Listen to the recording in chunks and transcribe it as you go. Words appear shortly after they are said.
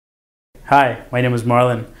Hi, my name is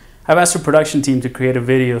Marlon. I've asked the production team to create a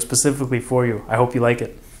video specifically for you. I hope you like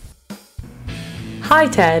it. Hi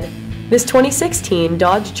Ted. This 2016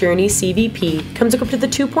 Dodge Journey CVP comes equipped with a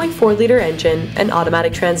 2.4-liter engine and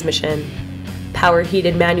automatic transmission,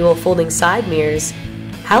 power-heated manual folding side mirrors,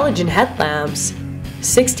 halogen headlamps,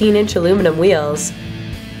 16-inch aluminum wheels,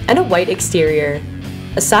 and a white exterior.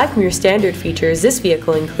 Aside from your standard features, this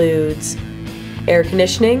vehicle includes air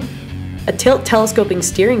conditioning, a tilt telescoping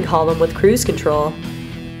steering column with cruise control,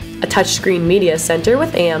 a touchscreen media center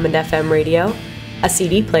with AM and FM radio, a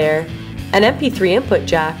CD player, an MP3 input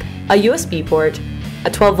jack, a USB port, a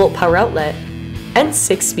 12-volt power outlet, and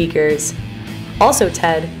 6 speakers. Also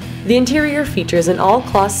Ted, the interior features an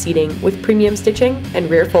all-cloth seating with premium stitching and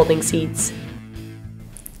rear folding seats.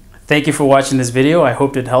 Thank you for watching this video. I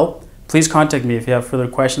hope it helped. Please contact me if you have further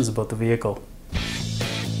questions about the vehicle.